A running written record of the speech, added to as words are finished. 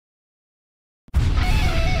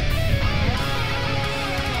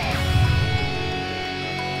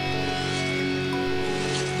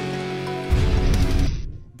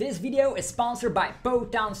This video is sponsored by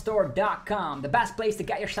PotownStore.com, the best place to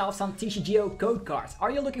get yourself some TCGO code cards.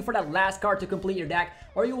 Are you looking for that last card to complete your deck,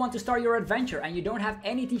 or you want to start your adventure and you don't have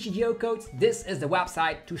any TCGO codes? This is the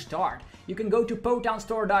website to start. You can go to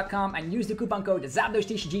PotownStore.com and use the coupon code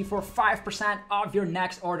ZapdosTCG for 5% off your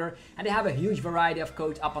next order. And they have a huge variety of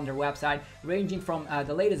codes up on their website, ranging from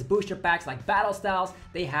the latest booster packs like Battle Styles.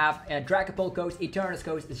 They have Dragapult codes, Eternus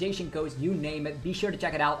codes, Zacian codes, you name it. Be sure to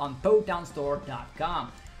check it out on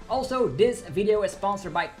PotownStore.com. Also, this video is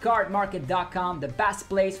sponsored by CardMarket.com, the best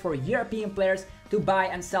place for European players to buy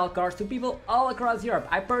and sell cards to people all across Europe.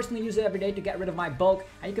 I personally use it every day to get rid of my bulk,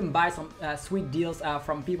 and you can buy some sweet deals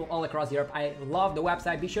from people all across Europe. I love the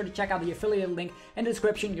website. Be sure to check out the affiliate link in the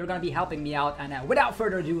description. You're going to be helping me out. And without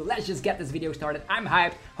further ado, let's just get this video started. I'm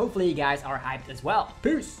hyped. Hopefully you guys are hyped as well.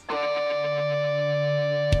 Peace!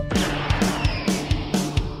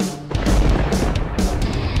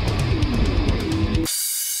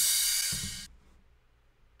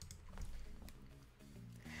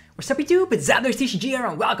 What's up YouTube, it's ZapdosTCG here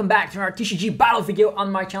and welcome back to our TCG battle video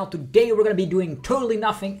on my channel. Today we're going to be doing totally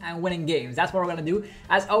nothing and winning games. That's what we're going to do.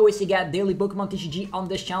 As always, you get daily Pokemon TCG on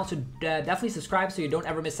this channel, so definitely subscribe so you don't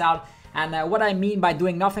ever miss out. And what I mean by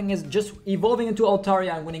doing nothing is just evolving into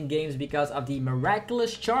Altaria and winning games because of the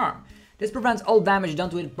miraculous charm. This prevents all damage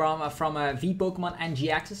done to it from V Pokemon and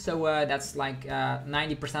GXs, so that's like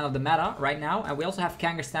 90% of the meta right now. And we also have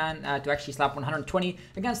Kangaskhan to actually slap 120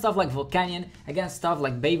 against stuff like Volcanion, against stuff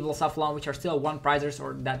like Babel, which are still one-prizers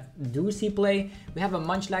or that do see play. We have a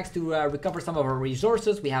Munchlax to recover some of our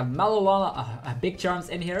resources. We have Malolana, big charms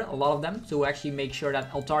in here, a lot of them, to actually make sure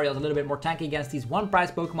that Altaria is a little bit more tanky against these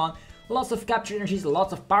one-prize Pokemon. Lots of capture energies,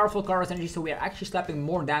 lots of powerful Kara's energy, so we are actually slapping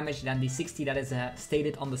more damage than the 60 that is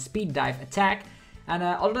stated on the speed dive attack. And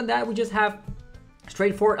other than that, we just have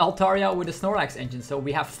straightforward Altaria with the Snorlax engine. So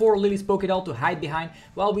we have 4 Lily's Pokédoll to hide behind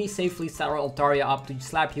while we safely set our Altaria up to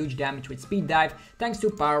slap huge damage with speed dive thanks to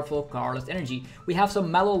powerful Carlos energy. We have some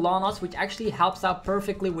Malolanas, which actually helps out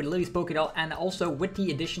perfectly with Lily's Pokédoll, and also with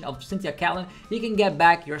the addition of Cynthia Catlin, you can get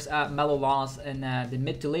back your Malolanas in the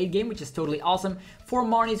mid to late game, which is totally awesome. 4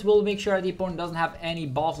 Marnies will make sure the opponent doesn't have any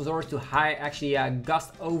Bulbasaurs to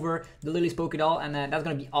gust over the Lily's Pokédoll, and that's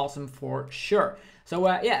gonna be awesome for sure. So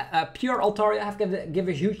pure Altaria. I have to give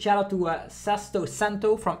a huge shout out to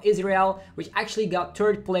SestoSento from Israel, which actually got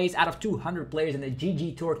 3rd place out of 200 players in the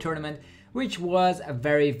GGtoor tournament, which was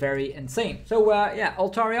very, very insane. So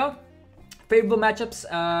Altaria, favorable matchups.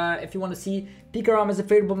 If you want to see, Pikarom is a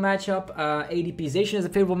favorable matchup. ADP Zacian is a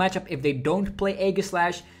favorable matchup if they don't play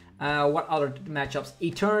Aegislash. What other matchups?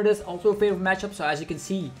 Eternatus also a favorable matchup. So as you can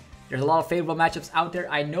see, there's a lot of favorable matchups out there.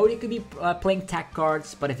 I know they could be playing tech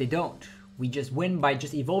cards, but if they don't, we just win by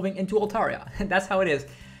just evolving into Altaria. That's how it is.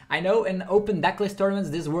 I know in open decklist tournaments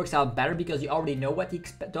this works out better because you already know what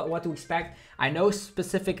to expect. I know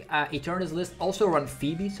specific Eternus lists also run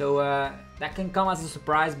Phoebe, so that can come as a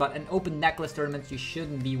surprise, but in open decklist tournaments you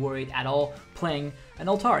shouldn't be worried at all playing an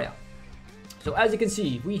Altaria. So as you can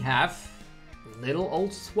see, we have little old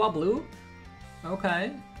Swablu.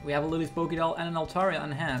 Okay. We have a Lily's Pokédoll and an Altaria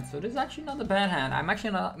on hand, so this is actually not a bad hand. I'm actually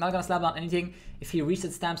not gonna slap down anything if he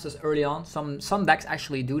reset stamps us early on. Some decks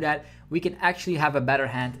actually do that. We can actually have a better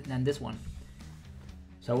hand than this one.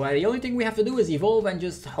 So the only thing we have to do is evolve and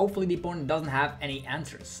just hopefully the opponent doesn't have any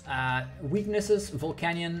answers. Weaknesses: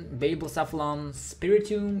 Volcanion, Babel,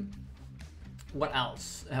 Spiritomb. What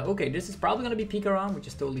else? Okay, this is probably gonna be Pikarom, which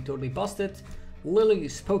is totally busted.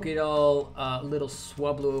 Lily's Pokédoll, little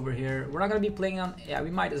Swablu over here. We're not going to be playing on... Yeah, we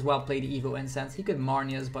might as well play the Evo Incense. He could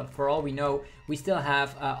Marnie us, but for all we know, we still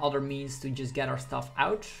have other means to just get our stuff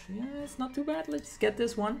out. Yeah, it's not too bad. Let's get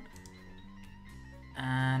this one.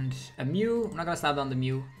 And a Mew. I'm not going to slap down the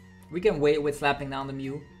Mew. We can wait with slapping down the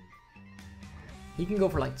Mew. He can go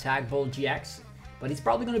for like Tag Bolt GX, but he's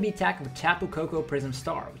probably going to be attacked with Tapu Koko Prism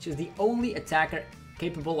Star, which is the only attacker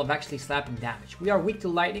capable of actually slapping damage. We are weak to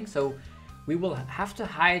lightning, so we will have to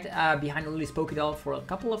hide behind Lily's Pokédoll for a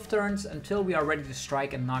couple of turns until we are ready to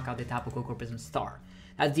strike and knock out the Tapu Koko Prism Star.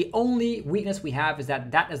 That's the only weakness we have, is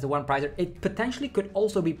that is the one prizer. It potentially could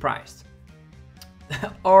also be prized.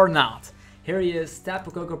 Or not. Here he is, Tapu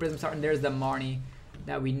Koko Prism Star, and there's the Marnie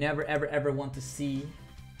that we never ever want to see.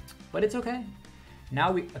 But it's okay.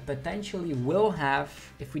 Now we potentially will have,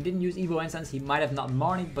 if we didn't use Evo Incense, he might have not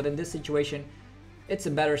Marnied, but in this situation, it's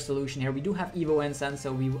a better solution here. We do have Evo Incense,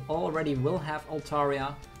 so we already will have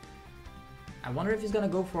Altaria. I wonder if he's gonna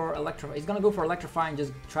go for Electrify. He's gonna go for Electrify and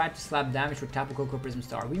just try to slap damage with Tapu Koko Prism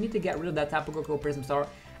Star. We need to get rid of that Tapu Koko Prism Star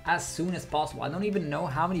as soon as possible. I don't even know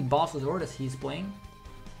how many Bulbasaurs he's playing,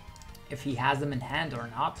 if he has them in hand or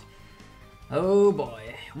not. Oh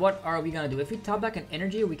boy, what are we gonna do? If we top back an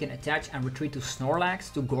energy, we can attach and retreat to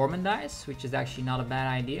Snorlax to Gormandize, which is actually not a bad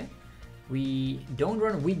idea. We don't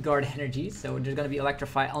run Weak Guard energy, so there's gonna be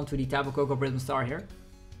Electrify onto the Tapu Koko Prism Star here.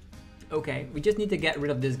 Okay, we just need to get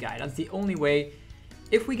rid of this guy. That's the only way.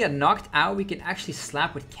 If we get knocked out, we can actually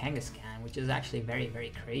slap with Kangaskhan, which is actually very,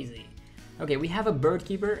 very crazy. Okay, we have a Bird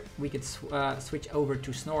Keeper. We could switch over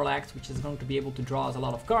to Snorlax, which is going to be able to draw us a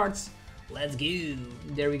lot of cards. Let's go.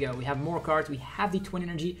 There we go. We have more cards. We have the Twin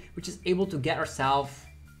Energy, which is able to get ourselves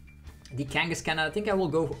the Kangaskhan. I think I will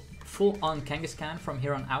go full on Kangaskhan from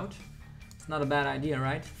here on out. It's not a bad idea,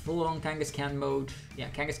 right? Full on Kangaskhan mode. Yeah,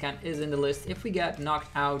 Kangaskhan is in the list. If we get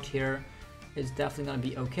knocked out here, it's definitely going to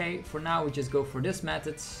be okay. For now, we just go for this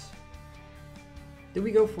method. Do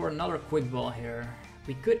we go for another Quick Ball here?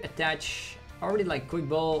 We could attach already like Quick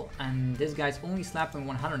Ball, and this guy's only slapping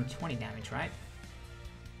 120 damage, right?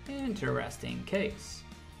 Interesting case.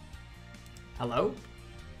 Hello?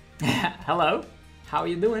 Hello? How are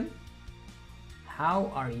you doing?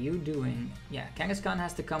 How are you doing? Yeah, Kangaskhan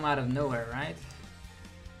has to come out of nowhere, right?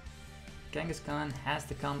 Kangaskhan has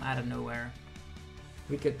to come out of nowhere.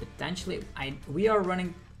 We could potentially... we are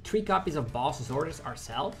running 3 copies of Boss's Orders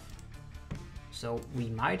ourselves. So we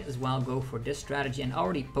might as well go for this strategy and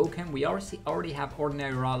already poke him. We already have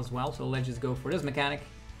Ordinary Rod as well, so let's just go for this mechanic.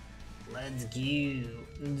 Let's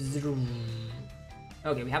go.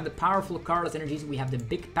 Okay, we have the powerful Carlos energies. We have the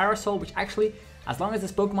big Parasol, which actually, as long as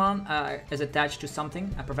this Pokemon is attached to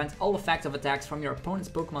something, prevents all effects of attacks from your opponent's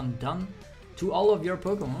Pokemon done to all of your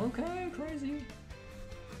Pokemon. Okay, crazy.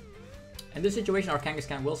 In this situation, our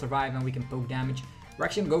Kangaskhan will survive and we can poke damage. We're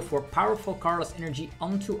actually going to go for powerful Carlos energy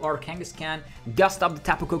onto our Kangaskhan, gust up the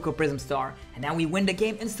Tapu Koko Prism Star, and then we win the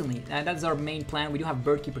game instantly. That's our main plan. We do have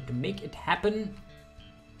Bird Keeper to make it happen.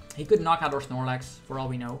 He could knock out our Snorlax, for all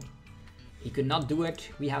we know. He could not do it.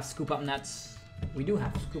 We have Scoop Up Nets. We do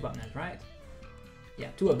have Scoop Up Nets, right? Yeah,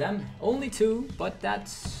 2 of them. Only 2, but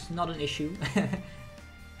that's not an issue.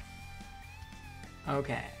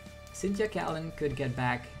 Okay. Cynthia Callan could get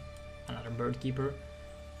back another Bird Keeper.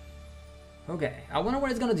 Okay, I wonder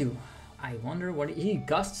what it's gonna do. I wonder what... He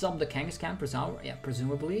gusts up the Kangaskhan,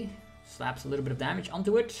 presumably. Slaps a little bit of damage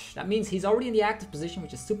onto it. That means he's already in the active position,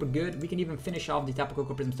 which is super good. We can even finish off the Tapu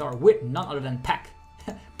Koko Prism Star with none other than Pack.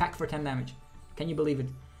 Pack for 10 damage. Can you believe it?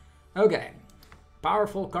 Okay.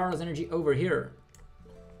 Powerful Carlos energy over here.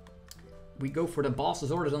 We go for the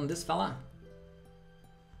Boss's Orders on this fella.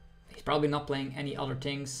 He's probably not playing any other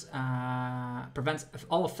things. Prevents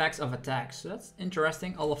all effects of attacks. So that's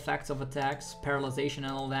interesting. All effects of attacks, paralyzation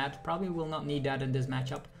and all that. Probably will not need that in this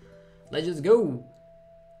matchup. Let's just go.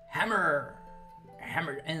 Hammer.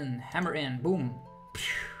 Hammer in. Boom.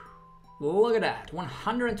 Look at that.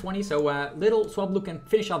 120. So little Swablu can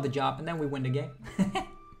finish off the job and then we win the game.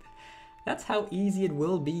 That's how easy it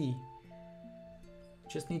will be.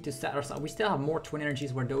 Just need to set ourselves. We still have more Twin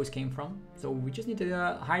Energies where those came from. So we just need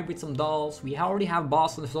to hide with some dolls. We already have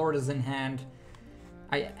Boss's Orders in hand.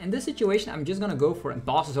 In this situation, I'm just gonna go for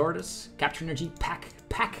Boss's Orders, Capture Energy, pack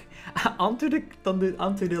onto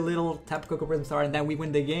the little Tapu Koko Prism Star, and then we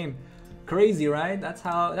win the game. Crazy, right? That's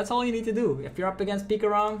all you need to do. If you're up against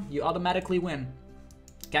Pikarom, you automatically win.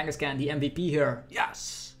 Kangaskhan, the MVP here.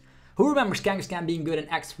 Yes. Who remembers Kangaskhan being good in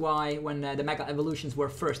XY when the Mega Evolutions were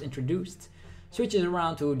first introduced? Switches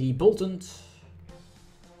around to the Boltund.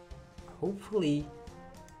 Hopefully,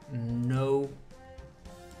 no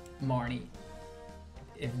Marnie.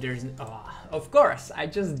 If there's... of course, I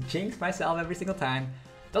just jinx myself every single time.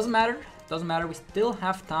 Doesn't matter. We still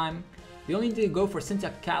have time. We only need to go for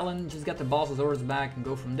Cynthia Callan, just get the Boss's Orders back and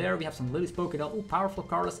go from there. We have some Lily's Pokédoll. Ooh, powerful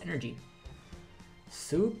Carlos energy.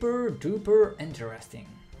 Super duper interesting.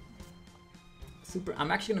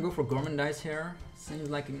 I'm actually gonna go for Gormandize here. Seems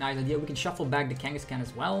like a nice idea. We can shuffle back the Kangaskhan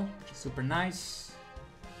as well, which is super nice.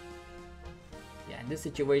 Yeah, in this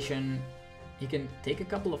situation, you can take a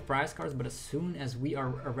couple of prize cards, but as soon as we are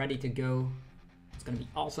ready to go, it's gonna be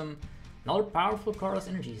awesome. Another powerful Carlos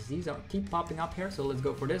energies. These keep popping up here, so let's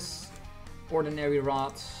go for this. Ordinary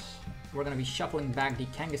Rod. We're gonna be shuffling back the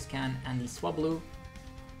Kangaskhan and the Swablu.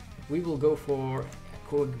 We will go for a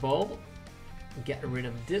Quick Ball. Get rid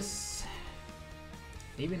of this.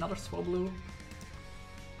 Maybe another Swablu.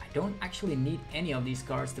 I don't actually need any of these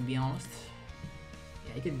cards, to be honest.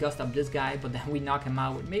 Yeah, you could gust up this guy, but then we knock him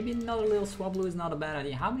out with maybe another little Swablu is not a bad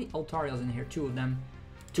idea. How many Altarias in here? 2 of them.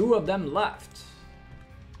 2 of them left.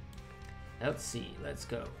 Let's see. Let's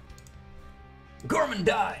go.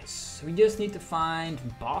 Gormandize! We just need to find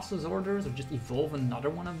Boss's Orders or just evolve another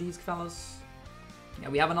one of these fellas. Yeah,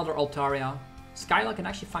 we have another Altaria. Skyla can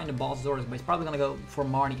actually find the Boss's Orders, but he's probably gonna go for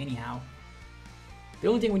Marnie anyhow. The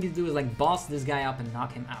only thing we need to do is like boss this guy up and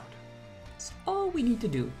knock him out. That's all we need to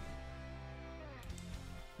do.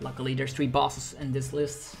 Luckily there's 3 bosses in this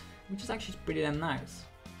list, which is actually pretty damn nice.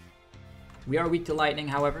 We are weak to lightning,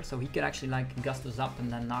 however, so he could actually like gust us up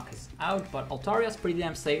and then knock us out, but Altaria's pretty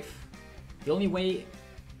damn safe. The only way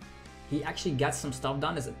he actually gets some stuff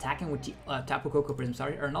done is attacking with the Tapu Koko Prism,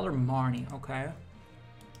 sorry, or another Marnie, okay.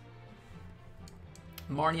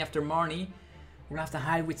 Marnie after Marnie. We're gonna have to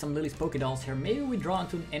hide with some Lily's Pokédolls here. Maybe we draw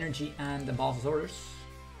into an energy and the boss's orders.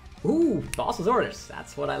 Ooh, boss's orders,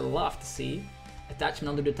 that's what I love to see. Attachment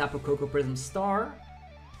under the Tapu Koko Prism star.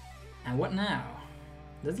 And what now?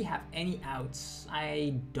 Does he have any outs?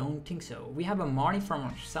 I don't think so. We have a Marnie from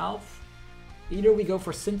herself. Either we go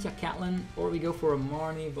for Cynthia Catlin or we go for a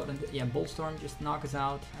Marnie, but yeah, Boltstorm, just knock us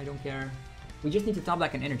out. I don't care. We just need to top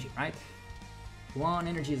deck an energy, right? 1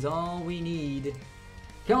 energy is all we need.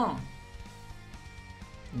 Come on!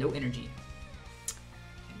 No energy.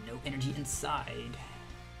 No energy inside.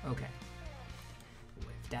 Okay.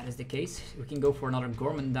 If that is the case, we can go for another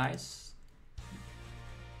Gormandize.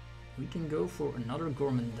 We can go for another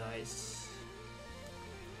Gormandize.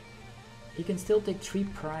 He can still take 3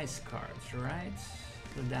 prize cards, right?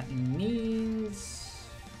 So that means...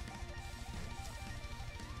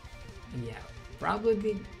 yeah,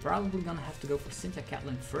 probably gonna have to go for Cynthia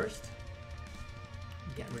Catlin first.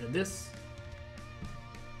 Get rid of this.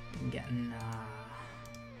 I'm getting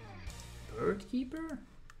Bird Keeper?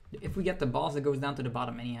 If we get the boss, it goes down to the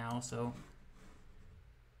bottom anyhow, so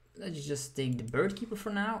let's just take the Bird Keeper for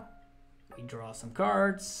now. We draw some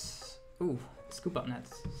cards. Ooh, Scoop Up Net.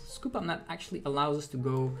 Scoop Up Net actually allows us to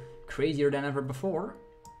go crazier than ever before.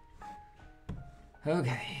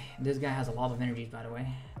 Okay, this guy has a lot of energies, by the way.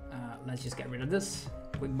 Let's just get rid of this.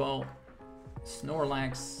 Quick Ball,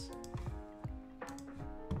 Snorlax,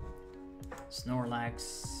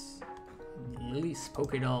 Lily's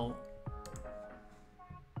Pokédoll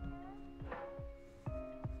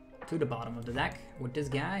to the bottom of the deck with this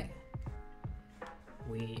guy.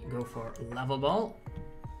 We go for Level Ball.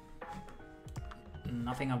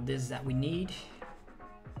 Nothing of this that we need.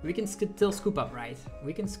 We can still scoop up, right?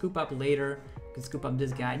 We can scoop up later. We can scoop up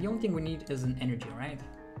this guy. The only thing we need is an energy, right?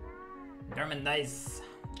 Gormandize.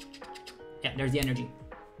 Yeah, there's the energy.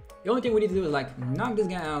 The only thing we need to do is like knock this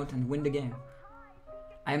guy out and win the game.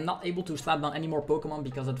 I am not able to slap down any more Pokemon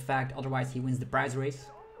because of the fact otherwise he wins the prize race.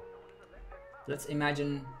 Let's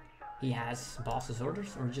imagine he has boss's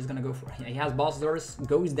orders, or just gonna go for... yeah, he has boss's orders,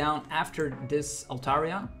 goes down after this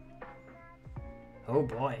Altaria. Oh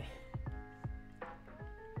boy.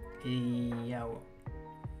 Yeah,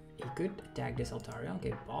 he could attack this Altaria.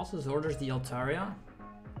 Okay, boss's orders the Altaria.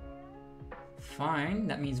 Fine,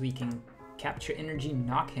 that means we can capture energy,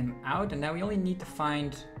 knock him out, and now we only need to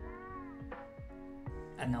find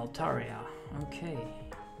an Altaria. Okay.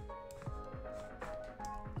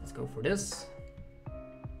 Let's go for this.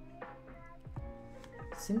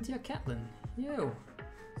 Cynthia Catlin. Yo.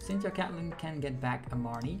 Cynthia Catlin can get back a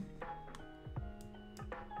Marnie.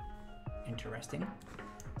 Interesting.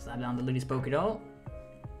 Slap down the Lily's Pokédoll.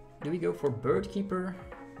 Do we go for Bird Keeper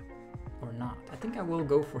or not? I think I will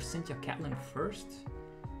go for Cynthia Catlin first.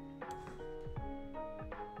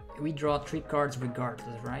 We draw 3 cards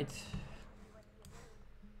regardless, right?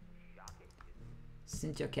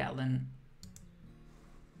 Cynthia Catlin.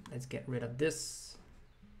 Let's get rid of this.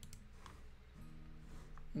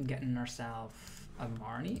 Getting ourselves a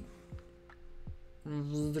Marnie.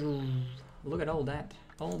 Look at all that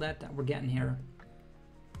we're getting here.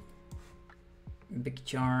 Big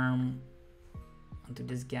Charm onto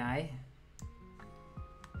this guy.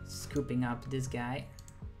 Scooping up this guy.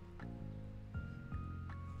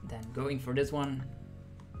 Then going for this one.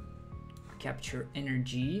 Capture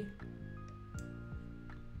energy.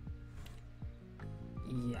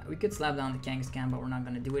 Yeah, we could slap down the Kangaskhan, but we're not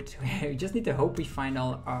gonna do it. We just need to hope we find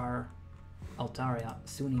our Altaria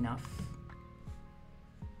soon enough.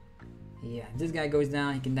 Yeah, this guy goes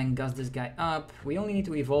down, he can then gust this guy up. We only need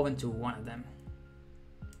to evolve into one of them.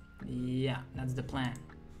 Yeah, that's the plan.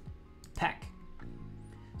 Pack.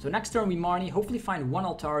 So next turn we Marnie, hopefully find one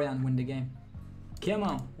Altaria and win the game. Come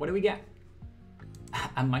on, what do we get?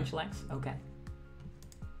 A Munchlax? Okay.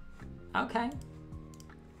 Okay.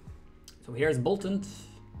 So here's Bolton.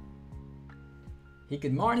 He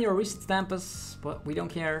could Marnie or Reset Stamp us, but we don't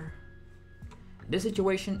care. In this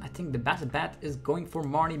situation, I think the best bet is going for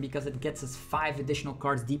Marnie because it gets us 5 additional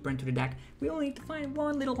cards deeper into the deck. We only need to find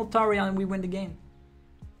one little Altaria and we win the game.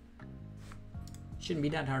 Shouldn't be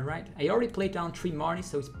that hard, right? I already played down 3 Marnies,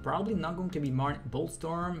 so it's probably not going to be Marnie.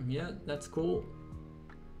 Boltstorm, yeah, that's cool.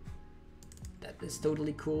 That is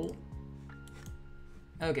totally cool.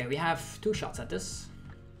 Okay, we have 2 shots at this.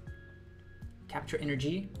 Capture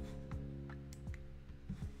energy.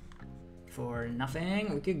 For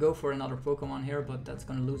nothing. We could go for another Pokemon here, but that's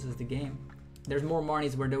gonna lose us the game. There's more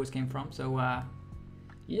Marnies where those came from, so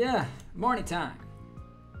yeah, Marnie time.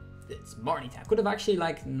 It's Marnie time. Could have actually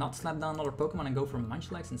like not slapped down another Pokemon and go for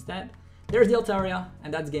Munchlax instead. There's the Altaria,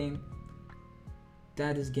 and that's game.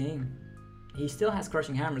 That is game. He still has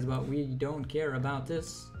Crushing Hammers, but we don't care about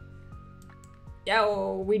this.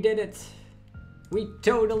 Yo, we did it. We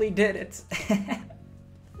totally did it.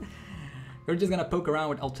 We're just gonna poke around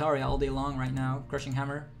with Altaria all day long right now. Crushing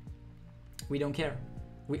Hammer. We don't care.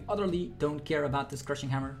 We utterly don't care about this Crushing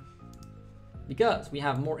Hammer. Because we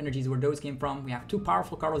have more energies where those came from. We have 2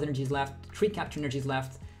 powerful Carlos energies left, 3 capture energies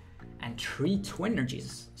left, and 3 twin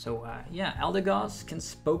energies. So yeah, Eldegoss can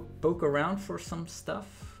poke around for some stuff.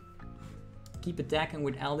 Keep attacking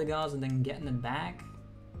with Eldegoss and then getting it back.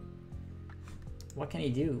 What can he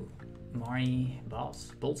do? Marnie,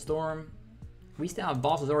 Boss, Boltstorm. We still have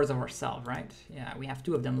Bossasaurus of ourselves, right? Yeah, we have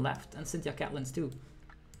 2 of them left, and Cynthia Catlins too.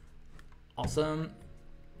 Awesome.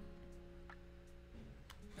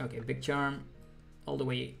 Okay, Big Charm. All the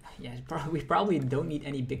way. Yeah, we probably don't need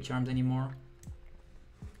any Big Charms anymore.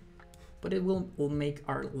 But it will make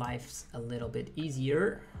our lives a little bit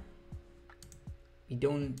easier. We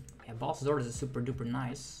don't... Yeah, Bossasaurus is super duper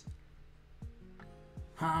nice.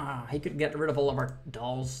 He could get rid of all of our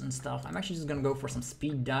dolls and stuff. I'm actually just gonna go for some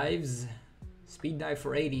speed dives. Speed dive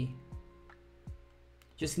for 80.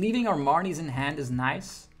 Just leaving our Marnies in hand is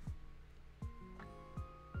nice.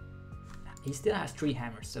 He still has 3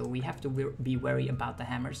 hammers, so we have to be wary about the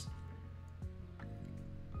hammers.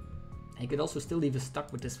 He could also still leave us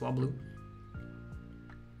stuck with this Swablu.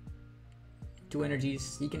 2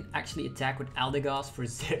 energies. He can actually attack with Eldegoss for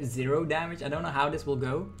 0 damage. I don't know how this will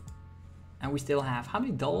go. And we still have, how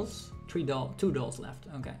many dolls? 2 dolls left.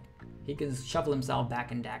 Okay. He can shuffle himself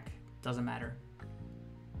back in deck. Doesn't matter.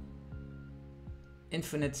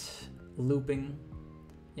 Infinite looping.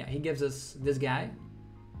 Yeah, he gives us this guy.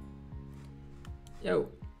 Yo,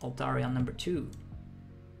 Altaria number 2.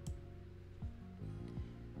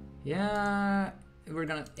 Yeah, we're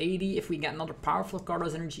gonna 80 if we get another powerful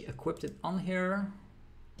Carlos energy equipped it on here.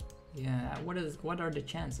 Yeah, what are the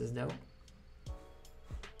chances though?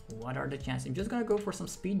 What are the chances? I'm just gonna go for some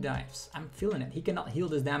speed dives. I'm feeling it. He cannot heal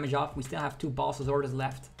this damage off. We still have 2 Bossasaurus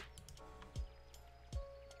left.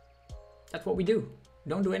 That's what we do.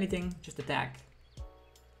 Don't do anything, just attack.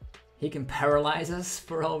 He can paralyze us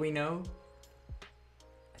for all we know.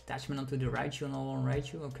 Attachment onto the Raichu and all on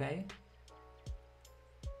Raichu, okay.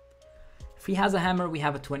 If he has a hammer, we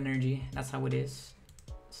have a twin energy. That's how it is.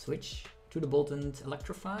 Switch to the Boltund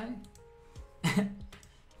Electrify.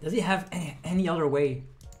 Does he have any other way?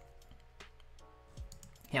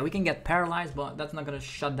 Yeah, we can get paralyzed, but that's not gonna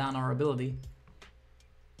shut down our ability.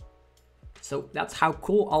 So that's how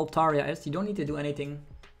cool Altaria is. You don't need to do anything.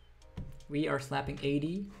 We are slapping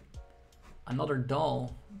 80. Another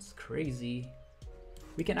doll. It's crazy.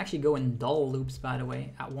 We can actually go in doll loops, by the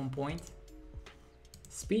way, at one point.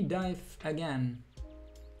 Speed dive again.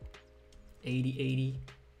 80, 80.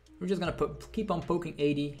 We're just gonna keep on poking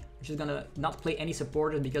 80. We're just gonna not play any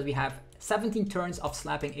supporters because we have 17 turns of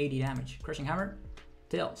slapping 80 damage. Crushing Hammer,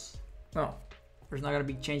 Tails. Well, there's not gonna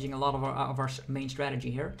be changing a lot of our main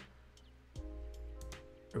strategy here.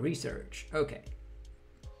 Research, okay.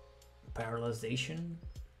 Paralyzation.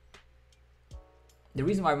 The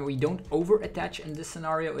reason why we don't over-attach in this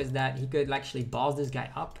scenario is that he could actually boss this guy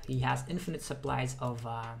up. He has infinite supplies of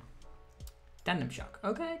Tandem Shock.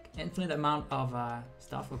 Okay, infinite amount of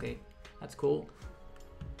stuff. Okay, that's cool.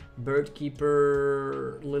 Bird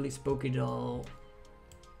Keeper, Lily's Pokédoll.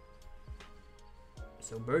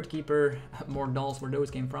 So Bird Keeper, more dolls where those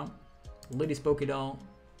came from. Lily's Pokédoll.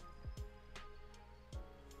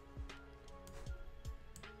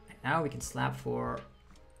 And now we can slap for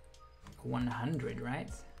 100,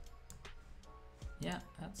 right? Yeah,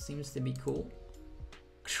 that seems to be cool.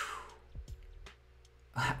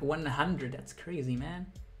 100, that's crazy, man.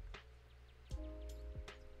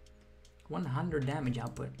 100 damage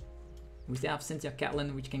output. We still have Cynthia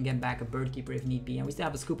Catlin, which can get back a Bird Keeper if need be, and we still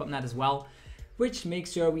have a Scoop Up Net as well, which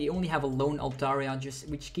makes sure we only have a lone Altaria,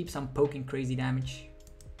 which keeps on poking crazy damage.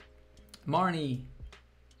 Marnie.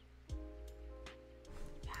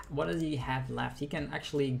 What does he have left? He can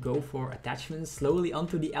actually go for attachments slowly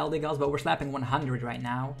onto the Eldegoss, but we're slapping 100 right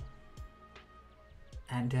now.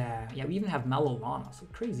 And yeah, we even have Malolana, so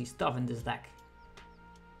crazy stuff in this deck.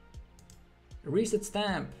 Reset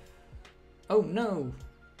Stamp. Oh no!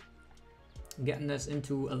 Getting us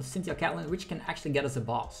into a Cynthia Catlin, which can actually get us a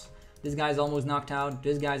boss. This guy's almost knocked out,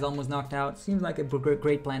 this guy's almost knocked out. Seems like a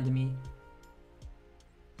great plan to me.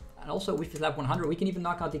 And also, if we slap 100, we can even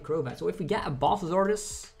knock out the Crobat. So if we get a Boss's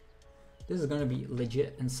Orders, this is gonna be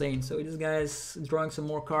legit insane. So this guy's drawing some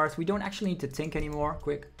more cards. We don't actually need to think anymore.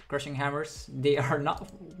 Quick, Crushing Hammers. They are not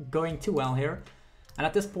going too well here. And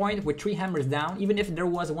at this point, with 3 hammers down, even if there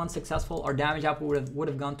was one successful, our damage output would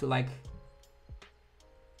have gone to like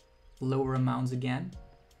lower amounts again.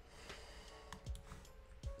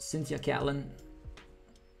 Cynthia Catlin.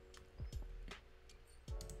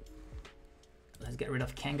 Let's get rid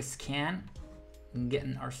of Kangaskhan and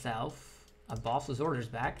getting ourselves a Boss's Orders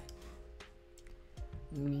back.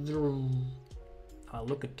 Oh,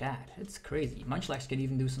 look at that. It's crazy. Munchlax can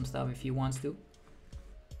even do some stuff if he wants to.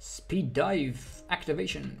 Speed Dive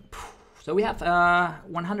activation. So we have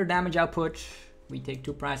 100 damage output. We take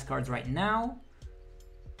 2 prize cards right now.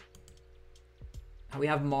 We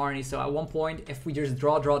have Marnie, so at one point, if we just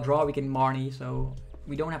draw, we can Marnie, so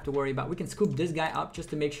we don't have to worry about. We can scoop this guy up just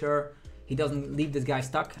to make sure he doesn't leave this guy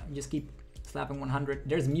stuck. Just keep slapping 100.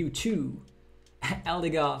 There's Mewtwo.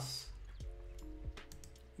 Eldegoss.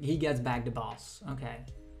 He gets back the boss. Okay,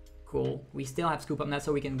 cool. We still have scoop up net,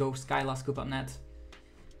 so we can go Skyla scoop up net.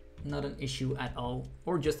 Not an issue at all.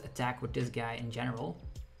 Or just attack with this guy in general.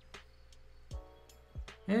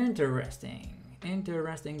 Interesting.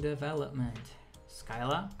 Interesting development.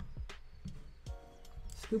 Skyla.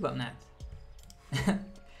 Scoop up net.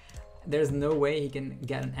 There's no way he can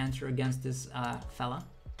get an answer against this fella.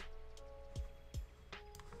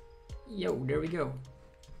 Yo, there we go.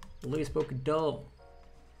 Louis spoke dull.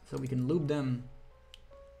 So we can loop them.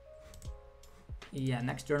 Yeah,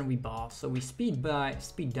 next turn we boss. So we speed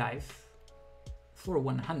dive for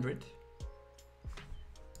 100.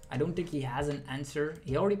 I don't think he has an answer.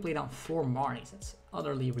 He already played on 4 Marnies. That's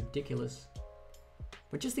utterly ridiculous.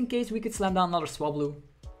 But just in case, we could slam down another Swablu.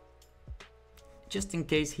 Just in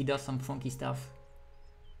case he does some funky stuff.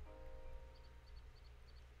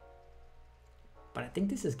 But I think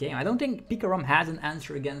this is game. I don't think Pikarom has an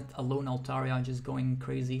answer against a lone Altaria just going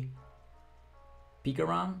crazy.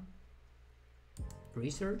 Pikarom.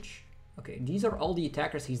 Research. Okay, these are all the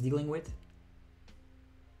attackers he's dealing with.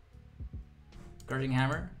 Crushing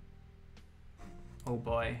Hammer. Oh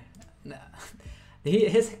boy.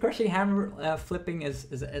 His Crushing Hammer flipping is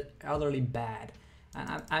utterly bad.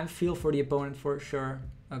 I feel for the opponent for sure.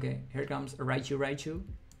 Okay, here comes a Raichu.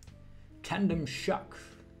 Tandem Shock.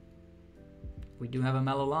 We do have a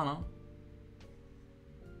Melolana.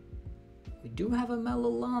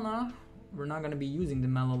 We're not going to be using the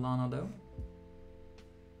Melolana though.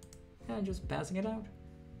 Yeah, just passing it out.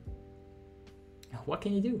 What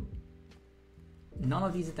can you do? None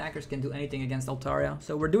of these attackers can do anything against Altaria,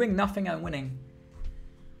 so we're doing nothing and winning.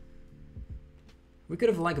 We could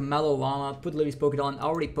have like Melolana, put Lily's Pokédon,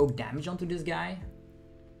 already poke damage onto this guy.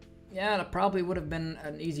 Yeah, that probably would have been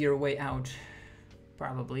an easier way out.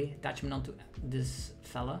 Probably. Attachment onto this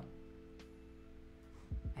fella.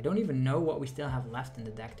 I don't even know what we still have left in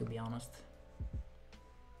the deck, to be honest.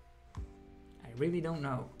 I really don't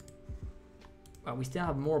know. But we still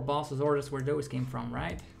have more Boss's Orders where those came from,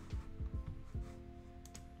 right?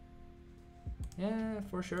 Yeah,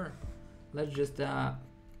 for sure. Let's just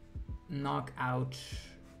knock out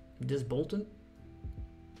this Bolton.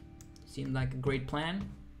 Seemed like a great plan.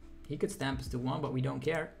 He could stamp us to 1, but we don't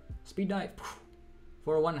care. Speed dive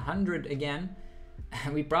for 100 again.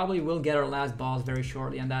 And we probably will get our last boss very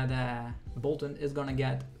shortly, and that Bolton is gonna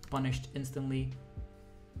get punished instantly.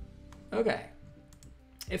 Okay.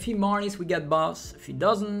 If he Marnies, we get boss. If he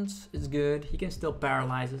doesn't, it's good. He can still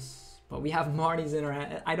paralyze us. But we have Marnies in our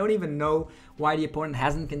hand. I don't even know why the opponent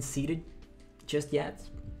hasn't conceded just yet.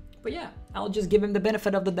 But yeah, I'll just give him the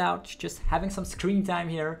benefit of the doubt. Just having some screen time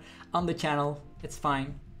here on the channel. It's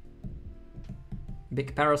fine.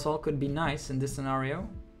 Big Parasol could be nice in this scenario.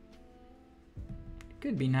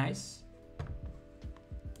 Could be nice.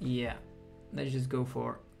 Yeah. Let's just go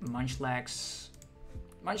for Munchlax.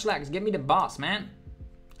 Munchlax, give me the boss, man.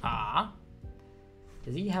 Ah.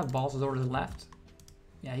 Does he have Boss's Orders left?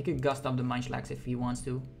 Yeah, he could gust up the Munchlax if he wants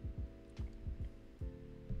to.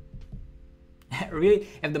 Really,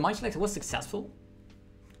 if the Munchlax was successful,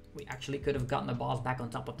 we actually could have gotten the boss back on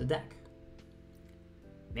top of the deck.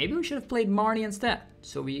 Maybe we should have played Marnie instead,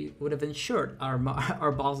 so we would have ensured our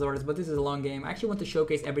boss orders, but this is a long game. I actually want to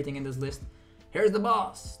showcase everything in this list. Here's the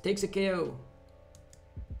boss, takes a KO.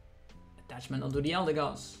 Attachment onto the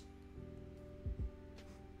Eldegoss.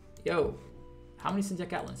 Yo, how many Cynthia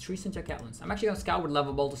Catlins? 3 Cynthia Catlins. I'm actually gonna scout with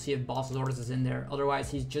Level Ball to see if Boss's Orders is in there. Otherwise,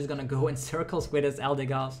 he's just gonna go in circles with his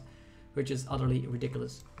Eldegoss, which is utterly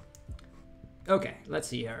ridiculous. Okay, let's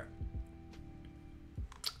see here.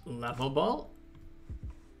 Level Ball.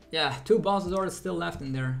 Yeah, 2 Boss's Orders still left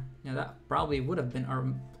in there. Yeah, that probably would have been our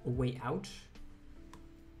way out.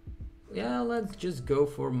 Yeah, let's just go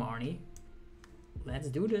for Marnie. Let's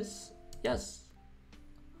do this. Yes.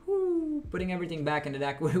 Woo. Putting everything back in the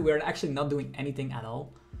deck. We're actually not doing anything at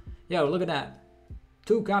all. Yo, look at that.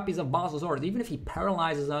 2 copies of Bossasaurus. Even if he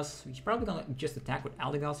paralyzes us, he's probably gonna just attack with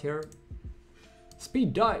Altaria here.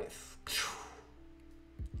 Speed dive.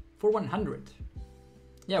 For 100.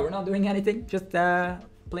 Yeah, we're not doing anything. Just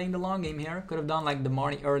playing the long game here. Could have done like the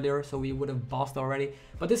Marnie earlier, so we would have bossed already.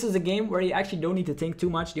 But this is a game where you actually don't need to think too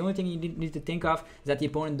much. The only thing you need to think of is that the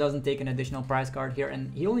opponent doesn't take an additional prize card here,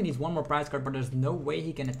 and he only needs 1 more prize card, but there's no way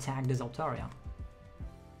he can attack this Altaria.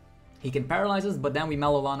 He can paralyze us, but then we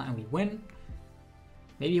mellow on and we win.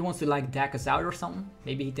 Maybe he wants to like deck us out or something.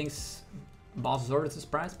 Maybe he thinks Bossasaurus is his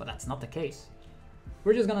prize, but that's not the case.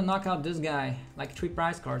 We're just gonna knock out this guy, like 3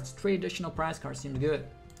 prize cards. 3 additional prize cards seems good.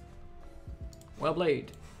 Well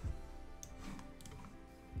played.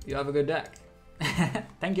 You have a good deck.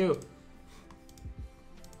 Thank you.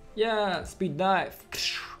 Yeah, speed dive.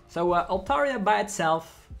 So Altaria by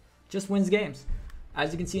itself just wins games.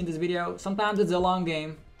 As you can see in this video, sometimes it's a long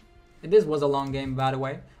game. This was a long game, by the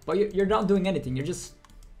way. But you're not doing anything. You're just...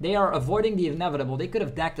 They are avoiding the inevitable. They could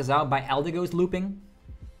have decked us out by Aldigos looping.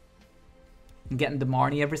 Getting the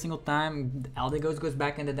Marnie every single time. Aldigos goes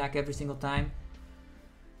back in the deck every single time.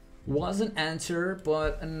 Was an answer,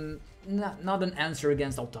 but not an answer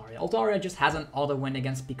against Altaria. Altaria just has an auto win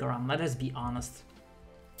against Pikaram, let us be honest.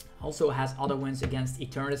 Also has auto wins against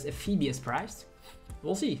Eternatus if Phoebe is prized.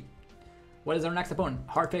 We'll see. What is our next opponent?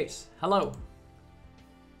 Hard face. Hello.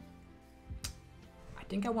 I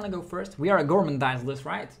think I want to go first. We are a Gorman Dice list,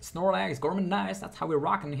 right? Snorlax, Gorman Dice, that's how we're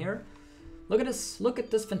rocking here. Look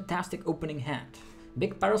at this fantastic opening hand.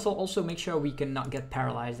 Big Parasol also makes sure we can not get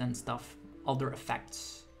paralyzed and stuff. Other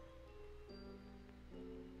effects.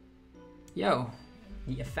 Yo,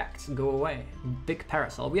 the effects go away. Big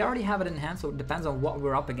Parasol. We already have it in hand, so it depends on what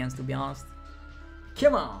we're up against, to be honest.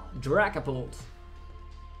 Come on, Dracopult.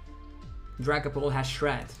 Dracopult has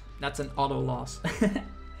Shred. That's an auto loss.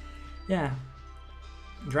 Yeah.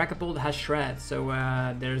 Dracopult has Shred, so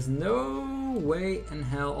there's no way in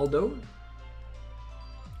hell, although,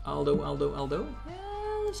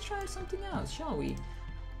 yeah, let's try something else, shall we?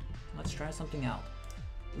 Let's try something out.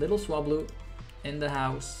 Little Swablu in the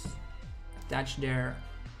house. Attach there.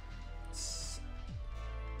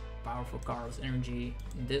 Powerful Carlos energy.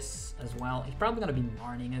 This as well. He's probably gonna be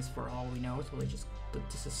Marning us for all we know, so let's just put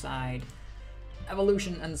this aside.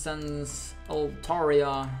 Evolution and sends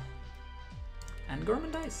Altaria and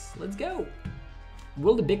Gorman Dice. Let's go.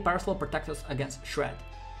 Will the Big Parasol protect us against Shred?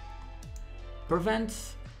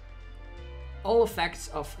 Prevent all effects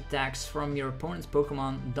of attacks from your opponent's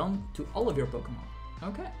Pokemon done to all of your Pokemon.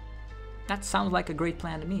 Okay. That sounds like a great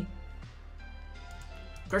plan to me.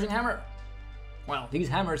 Crushing Hammer. Well, these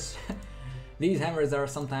hammers are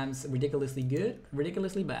sometimes ridiculously good,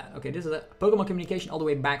 ridiculously bad. Okay, this is a Pokemon communication all the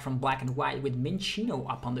way back from Black and White with Minchino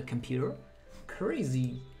up on the computer.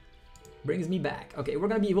 Crazy. Brings me back. Okay, we're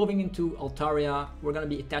gonna be evolving into Altaria. We're gonna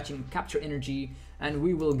be attaching Capture Energy, and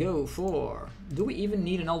we will go for... Do we even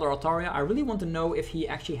need another Altaria? I really want to know if he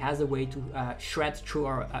actually has a way to shred through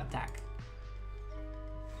our attack.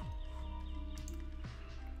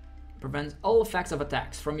 Prevents all effects of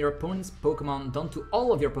attacks from your opponent's Pokemon done to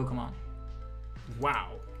all of your Pokemon. Wow,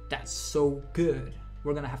 that's so good.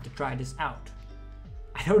 We're gonna have to try this out.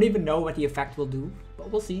 I don't even know what the effect will do, but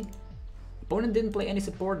we'll see. Opponent didn't play any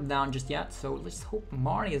support down just yet, so let's hope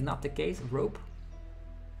Marnie is not the case. Rope.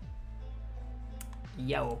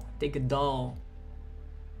 Yo, take a doll.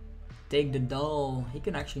 Take the doll. He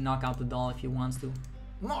can actually knock out the doll if he wants to.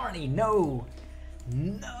 Marnie, no!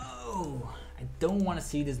 No! I don't want to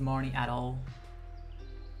see this Marnie at all.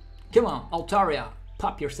 Come on, Altaria,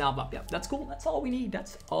 pop yourself up. Yep, that's cool. That's all we need.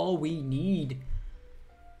 That's all we need.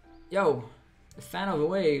 Yo, the fan of the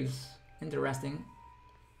waves. Interesting.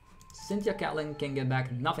 Cynthia Catlin can get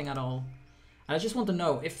back nothing at all. And I just want to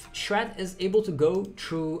know if Shred is able to go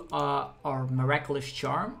through our Miraculous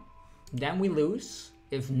Charm, then we lose.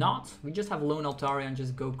 If not, we just have Lone Altaria and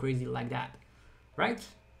just go crazy like that. Right?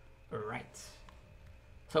 Right.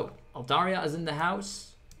 So, Altaria is in the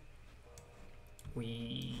house.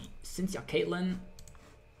 Cynthia Caitlin.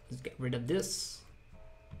 Let's get rid of this.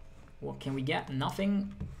 What can we get?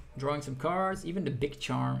 Nothing. Drawing some cards. Even the big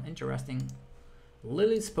charm. Interesting.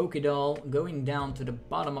 Lily's Pokédoll going down to the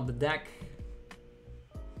bottom of the deck.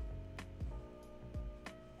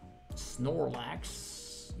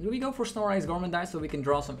 Snorlax. Do we go for Snorlax Gorman Dice so we can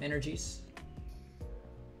draw some energies?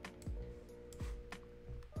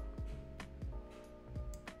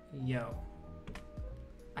 Yo.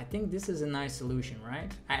 I think this is a nice solution,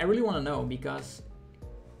 right? I really want to know, because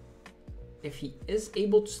if he is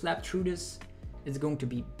able to slap through this, it's going to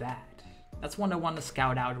be bad. That's one I want to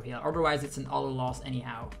scout out here. Otherwise, it's an auto loss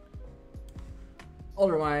anyhow.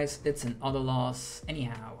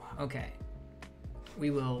 Okay. We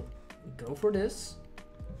will go for this.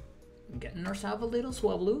 Getting ourselves a little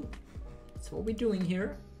Swablu. That's what we're doing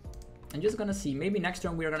here. I'm just gonna see. Maybe next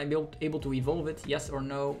turn we are gonna be able to evolve it. Yes or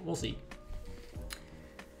no. We'll see.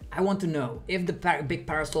 I want to know if the big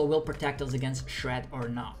Parasol will protect us against Shred or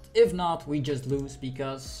not. If not, we just lose,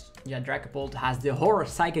 because yeah, Dragapult has the horror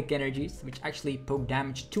psychic energies, which actually poke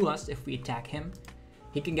damage to us if we attack him.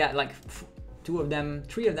 He can get like 3 of them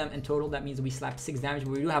in total. That means we slap 6 damage,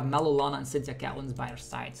 but we do have Malolana and Cynthia Catlins by our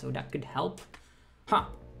side, so that could help. Huh.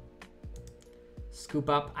 Scoop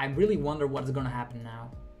up. I really wonder what's gonna happen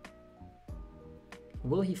now.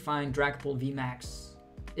 Will he find Dragapult VMAX?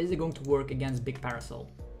 Is it going to work against Big Parasol?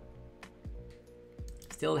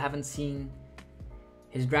 Still haven't seen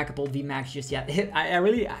his Dragapult VMAX just yet. I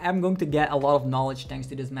really am going to get a lot of knowledge thanks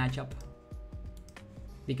to this matchup.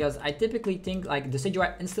 Because I typically think like the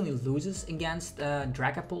Decidueye instantly loses against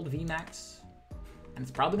Dragapult VMAX. And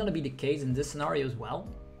it's probably going to be the case in this scenario as well.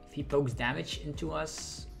 If he pokes damage into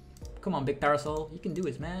us. Come on, Big Parasol. You can do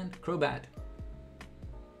it, man. Crobat.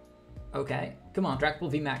 Okay. Come on,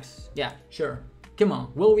 Dragapult VMAX. Yeah, sure. Come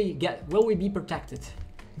on. Will we be protected?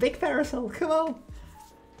 Big Parasol, come on.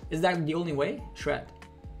 Is that the only way? Shred.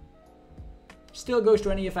 Still goes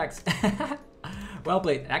to any effects. Well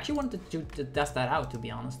played. I actually wanted to test that out, to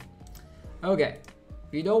be honest. Okay.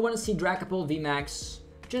 You don't want to see Dragapult VMAX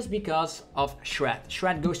just because of Shred.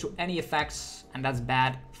 Shred goes to any effects, and that's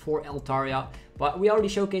bad for Altaria. But we already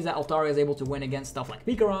showcased that Altaria is able to win against stuff like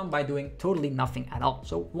Pikarom by doing totally nothing at all.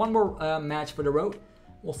 So one more match for the road.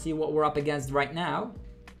 We'll see what we're up against right now.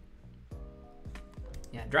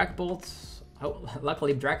 Yeah, Dragapult. Oh,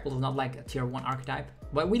 luckily Dragapult is not like a tier 1 archetype.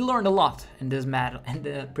 But we learned a lot in this battle, in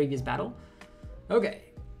the previous battle. Okay,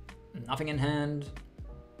 nothing in hand.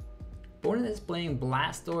 Opponent is playing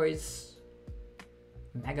Blastoise,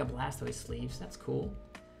 Mega Blastoise sleeves. That's cool.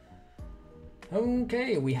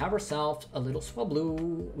 Okay, we have ourselves a little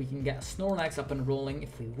Swablu. We can get a Snorlax up and rolling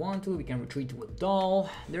if we want to. We can retreat to a doll.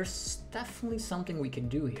 There's definitely something we can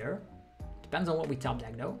do here. Depends on what we top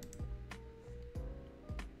deck though.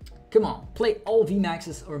 Come on, play all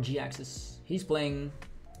VMAXs or GXs. He's playing,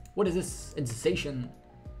 what is this? It's Zacian.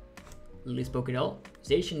 Lily spoke it all.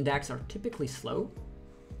 Zacian decks are typically slow.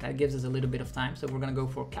 That gives us a little bit of time, so we're gonna go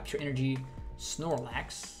for Capture Energy,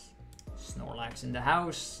 Snorlax. Snorlax in the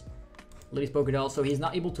house. Lily spoke it all, so he's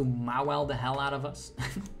not able to Mawile the hell out of us.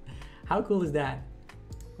 How cool is that?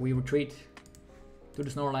 We retreat to the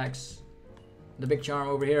Snorlax. The big charm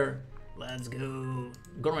over here. Let's go.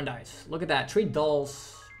 Gormandize. Look at that, 3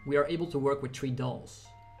 dolls. We are able to work with 3 dolls.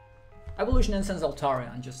 Evolution Incense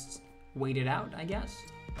Altaria and just wait it out, I guess.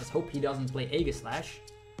 Let's hope he doesn't play Aegislash.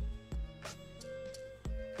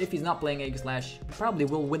 If he's not playing Aegislash, he probably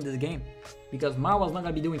will win this game. Because Mawile's not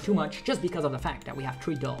going to be doing too much just because of the fact that we have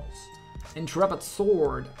 3 dolls. Intrepid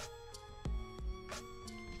Sword.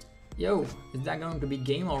 Yo, is that going to be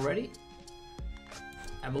game already?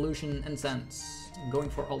 Evolution Incense. Going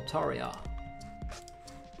for Altaria.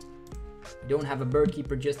 We don't have a Bird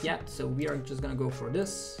Keeper just yet, so we are just gonna go for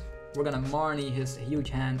this. We're gonna Marnie his huge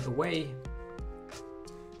hand away.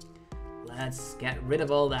 Let's get rid of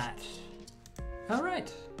all that.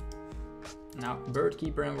 Alright. Now, Bird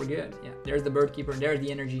Keeper and we're good. Yeah, there's the Bird Keeper, there's the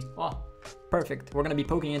energy. Oh, perfect. We're gonna be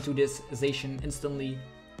poking into this Zacian instantly.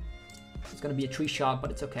 It's gonna be a 3-shot, but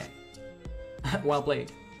it's okay. Well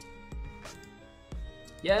played.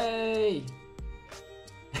 Yay!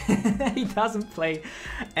 He doesn't play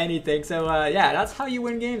anything, so yeah, that's how you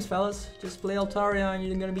win games, fellas. Just play Altaria and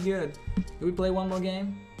you're gonna be good. Do we play one more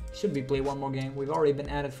game? Should we play one more game? We've already been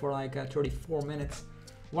at it for like 34 minutes.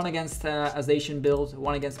 One against a Zacian build,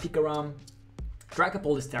 one against Pikarom.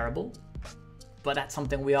 Dragapult is terrible, but that's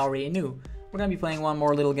something we already knew. We're gonna be playing one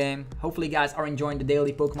more little game. Hopefully you guys are enjoying the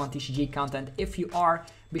daily Pokemon TCG content. If you are,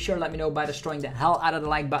 be sure to let me know by destroying the hell out of the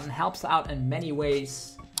like button. Helps out in many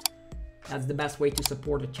ways. That's the best way to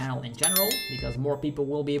support the channel in general, because more people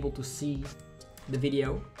will be able to see the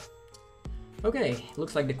video. Okay,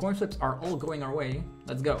 looks like the coin flips are all going our way.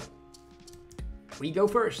 Let's go. We go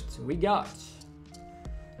first. We got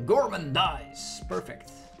Gormandize.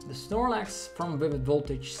 Perfect. The Snorlax from Vivid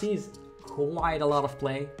Voltage sees quite a lot of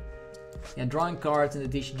play. Yeah, drawing cards in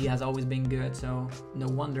the TCG has always been good, so no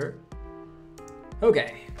wonder.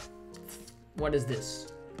 Okay. What is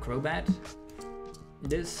this? Crobat?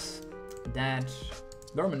 This, that.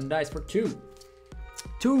 Gormandize for 2.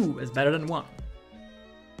 2 is better than 1.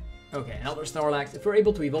 Okay, another Snorlax. If we're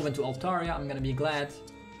able to evolve into Altaria, I'm gonna be glad.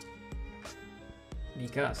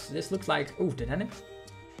 Because this looks like... Oh, did I?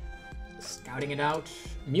 Scouting it out.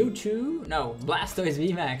 Mewtwo? No, Blastoise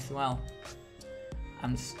VMAX. Well,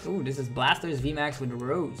 oh, this is Blastoise VMAX with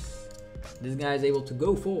Rose. This guy is able to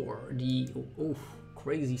go for the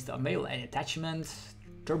crazy stuff. Male attachment,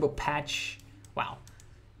 Turbo Patch. Wow.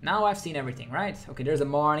 Now I've seen everything, right? Okay, there's a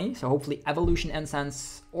Marnie, so hopefully Evolution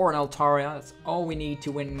Incense or an Altaria. That's all we need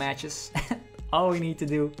to win matches. All we need to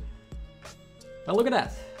do. But look at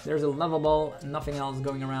that. There's a level ball, nothing else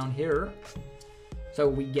going around here. So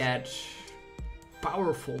we get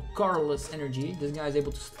powerful, colorless energy. This guy is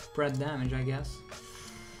able to spread damage, I guess.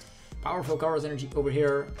 Powerful, colorless energy over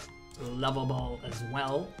here. Level ball as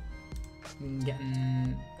well.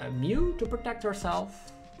 Getting a Mew to protect ourselves.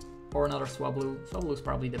 Or another Swablu. Swablu is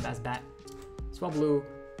probably the best bet. Swablu,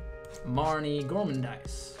 Marnie,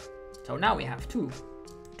 Gormandice. So now we have two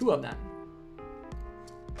of them.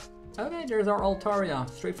 Okay, there's our Altaria,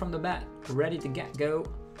 straight from the bat. Ready to go.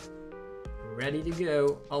 Ready to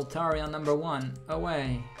go. Altaria number 1,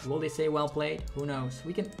 away. Will they say well played? Who knows?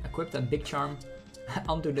 We can equip that big charm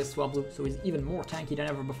onto this Swablu, so he's even more tanky than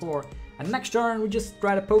ever before. And next turn, we just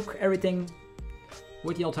try to poke everything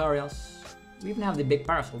with the Altarias. We even have the big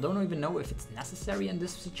Parasol. Don't even know if it's necessary in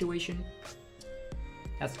this situation.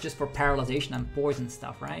 That's just for paralyzation and poison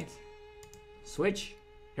stuff, right? Switch.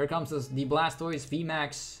 Here comes the Blastoise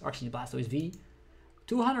VMAX, actually the Blastoise V.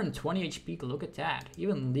 220 HP, look at that.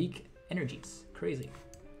 Even leak energies, crazy.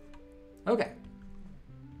 Okay.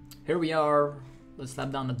 Here we are. Let's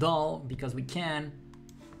slap down the doll because we can.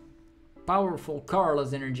 Powerful,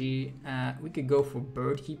 colorless energy. We could go for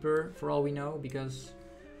Bird Keeper for all we know because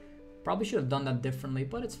probably should have done that differently,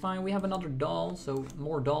 but it's fine. We have another doll, so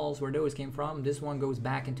more dolls where those came from. This one goes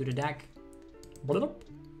back into the deck. Blurp,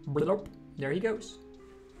 blurp. There he goes.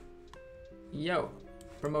 Yo,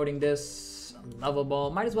 promoting this level ball.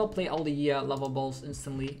 Might as well play all the level balls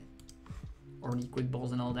instantly, or the quick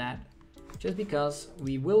balls and all that, just because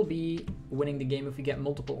we will be winning the game if we get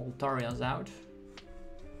multiple Altarias out.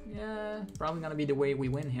 Yeah, probably gonna be the way we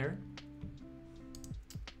win here.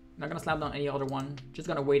 Not gonna slap down any other one. Just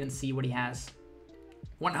gonna wait and see what he has.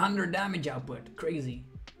 100 damage output. Crazy.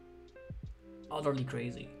 Utterly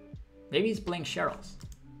crazy. Maybe he's playing Cheryl's.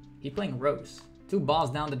 He's playing Rose. 2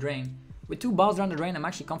 balls down the drain. With 2 balls down the drain, I'm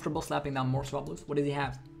actually comfortable slapping down more Swablus. What does he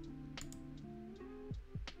have?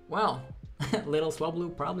 Well, little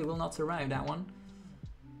Swablu probably will not survive that one.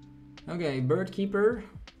 Okay, Bird Keeper.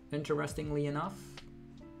 Interestingly enough.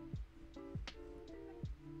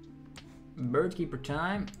 Bird Keeper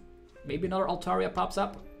time. Maybe another Altaria pops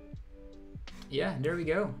up. Yeah, there we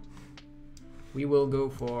go. We will go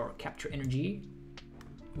for Capture Energy.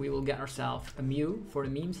 We will get ourselves a Mew for the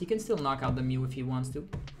memes. He can still knock out the Mew if he wants to.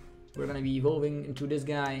 We're going to be evolving into this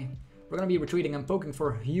guy. We're going to be retreating and poking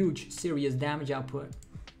for huge, serious damage output.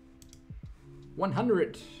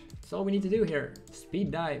 100. That's all we need to do here. Speed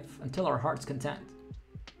dive until our heart's content.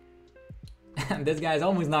 And this guy is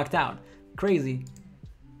almost knocked out. Crazy.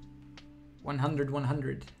 100,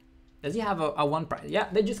 100. Does he have a 1 prize? Yeah,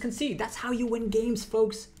 they just concede. That's how you win games,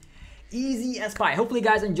 folks. Easy as pie. Hopefully you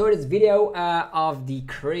guys enjoyed this video of the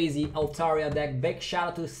crazy Altaria deck. Big shout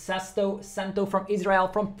out to SestoSento from Israel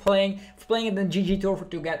from playing in the GGtoor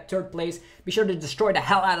to get 3rd place. Be sure to destroy the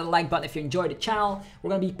hell out of the like button if you enjoyed the channel. We're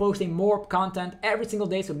going to be posting more content every single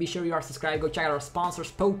day, so be sure you are subscribed. Go check out our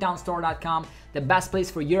sponsors, PoketownStore.com, the best place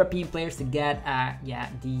for European players to get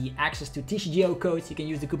the access to TCGO codes. You can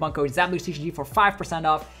use the coupon code ZabluTCG for 5%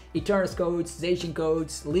 off. Eternus codes, Zacian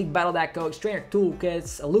codes, League Battle Deck codes, Trainer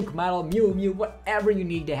Toolkits, a Luke Metal, Mew, whatever you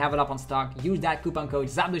need, they have it up on stock. Use that coupon code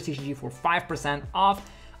ZabluTCG for 5%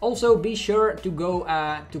 off. Also, be sure to go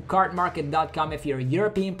to cardmarket.com if you're a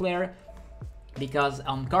European player, because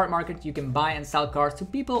on Card Market you can buy and sell cards to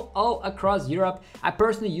people all across Europe. I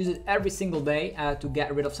personally use it every single day to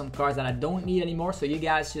get rid of some cards that I don't need anymore, so you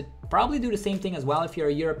guys should probably do the same thing as well if you're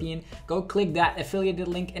a European. Go click that affiliated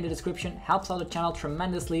link in the description, helps out the channel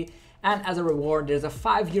tremendously. And as a reward, there's a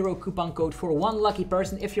 €5 coupon code for 1 lucky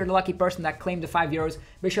person. If you're the lucky person that claimed the €5,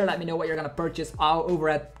 be sure to let me know what you're gonna purchase all over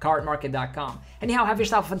at cardmarket.com. Anyhow, have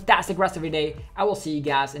yourself a fantastic rest of your day. I will see you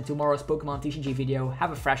guys in tomorrow's Pokemon TCG video.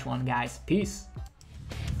 Have a fresh one, guys. Peace.